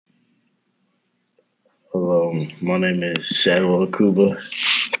Hello, my name is Shadow Akuba,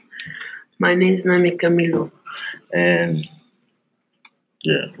 My name is Nami Camilo. and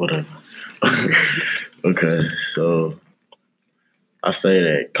yeah, whatever. Okay, so I say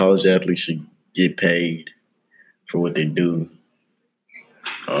that college athletes should get paid for what they do,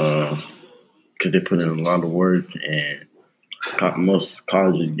 because they put in a lot of work, and most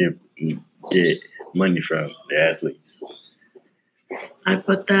colleges get money from the athletes. I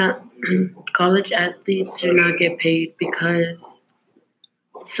put that college athletes do not get paid because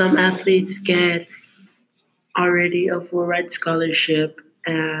some athletes get already a full ride scholarship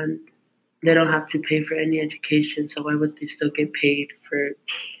and they don't have to pay for any education. So why would they still get paid for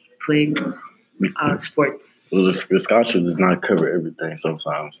playing sports? Well, the scholarship does not cover everything.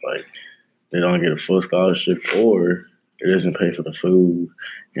 Sometimes, like they don't get a full scholarship, or it doesn't pay for the food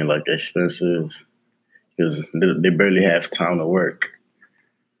and like the expenses because they barely have time to work.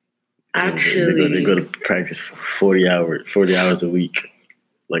 They go to Actually, practice 40 hours a week,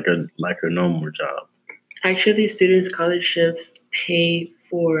 like a normal job. actually, student scholarships pay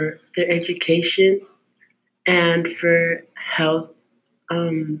for their education and for health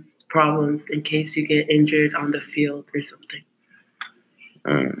problems in case you get injured on the field or something.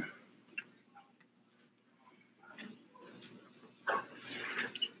 Um,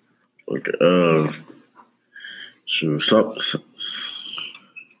 okay. Sure.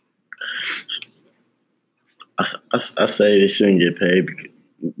 I say they shouldn't get paid.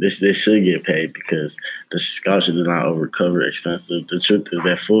 They should get paid because the scholarship does not cover expenses. The truth is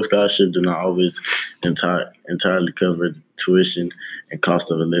that full scholarship do not always entirely cover tuition and cost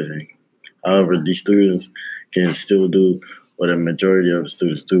of a living. However, these students can still do what a majority of the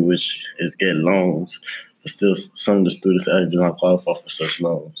students do, which is get loans. But still, some of the students actually do not qualify for such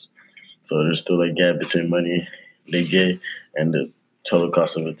loans. So there's still a gap between money they get and the total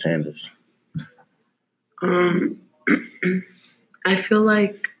cost of attendance. Um, I feel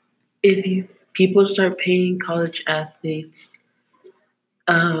like if you people start paying college athletes,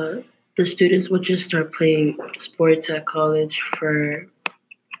 uh, the students will just start playing sports at college for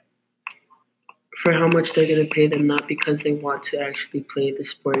how much they're gonna pay them, not because they want to actually play the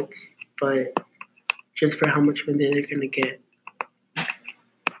sports, but just for how much money they're gonna get.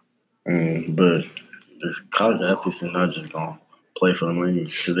 But the college athletes are not just going to play for the money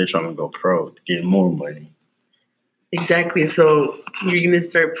because they're trying to go pro to get more money. Exactly. So you're gonna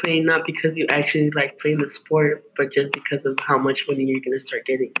start playing not because you actually like playing the sport, but just because of how much money you're gonna start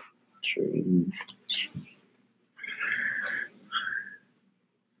getting. True.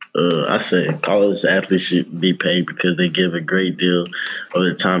 I say college athletes should be paid because they give a great deal of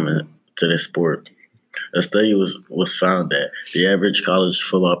their time to their sport. A study was found that the average college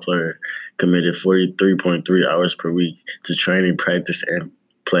football player committed 43.3 hours per week to training, practice, and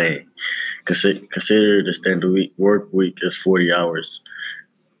playing. Consider the standard work week as 40 hours.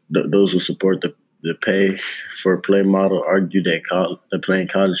 Those who support the pay for play model argue that playing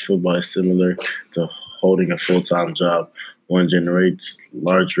college football is similar to holding a full time job. One generates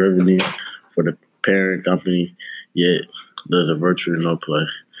large revenues for the parent company, yet there's a virtually no play.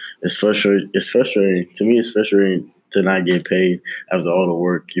 It's frustrating. It's frustrating to me. It's frustrating to not get paid after all the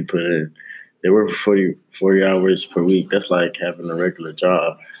work you put in. They work for 40 hours per week. That's like having a regular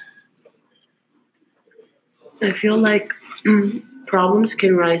job. I feel like problems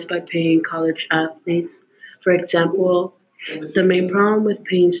can rise by paying college athletes. For example, the main problem with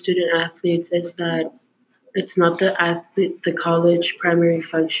paying student athletes is that it's not the college primary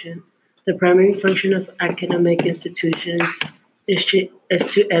function. The primary function of academic institutions is to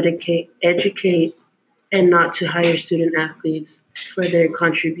educate, and not to hire student athletes for their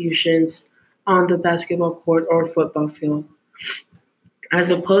contributions on the basketball court or football field, as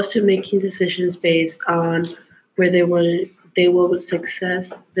opposed to making decisions based on where they will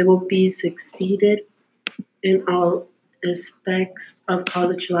be succeeded in all aspects of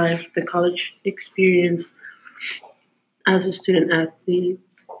college life. The college experience as a student athlete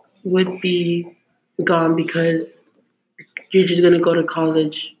would be gone because you're just going to go to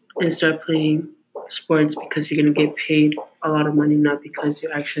college and start playing sports because you're going to get paid a lot of money, not because you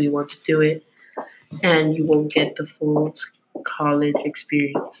actually want to do it, and you won't get the full college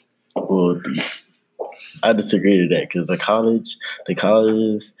experience. Well, I disagree to that because the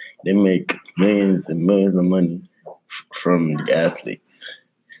colleges, they make millions and millions of money from the athletes.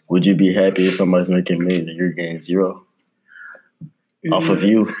 Would you be happy if somebody's making millions and you're getting zero off of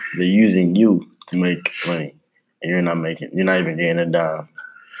you? They're using you to make money, and you're not even getting a dime.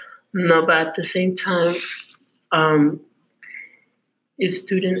 No, but at the same time, um, if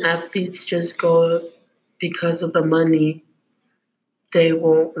student athletes just go because of the money, they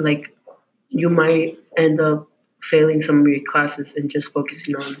won't like. you might end up failing some of your classes and just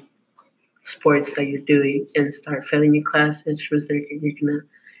focusing on sports that you're doing and start failing your classes, which you're gonna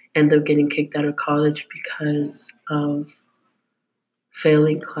end up getting kicked out of college because of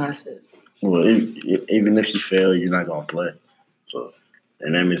failing classes. Well, even if you fail, you're not gonna play. So,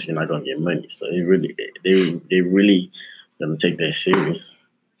 and that means you're not gonna get money. So they really gonna take that serious.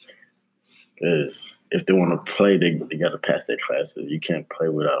 Because if they want to play, they got to pass their classes. You can't play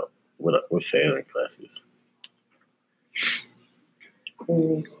with failing classes.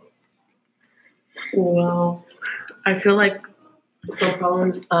 Mm. Well, I feel like some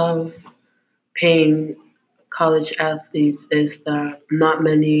problems of paying college athletes is that not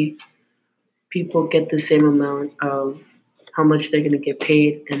many people get the same amount of how much they're going to get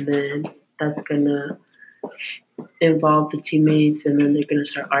paid, and then that's going to involve the teammates, and then they're going to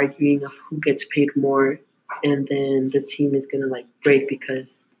start arguing of who gets paid more, and then the team is going to like break because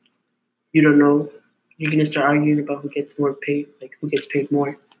you don't know. You're going to start arguing about who gets more paid, like who gets paid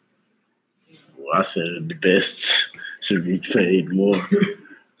more. Well, I said the best should be paid more.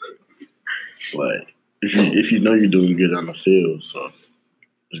 Like if you know you're doing good on the field, so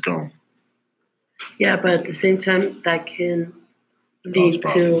it's gone. Yeah, but at the same time, that can lead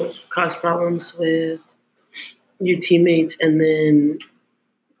to cause problems with your teammates, and then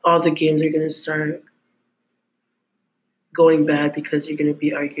all the games are going to start going bad because you're going to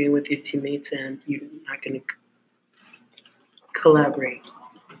be arguing with your teammates and you're not going to collaborate.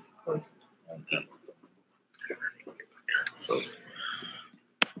 Okay. So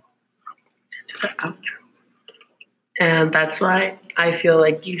the outro. And that's why I feel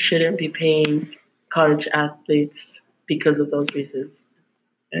like you shouldn't be paying college athletes because of those reasons.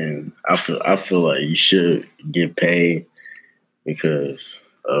 And I feel like you should get paid because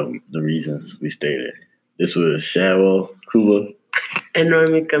of the reasons we stated. This was Shavo Kuba and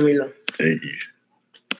Noemi Camilo. Thank you.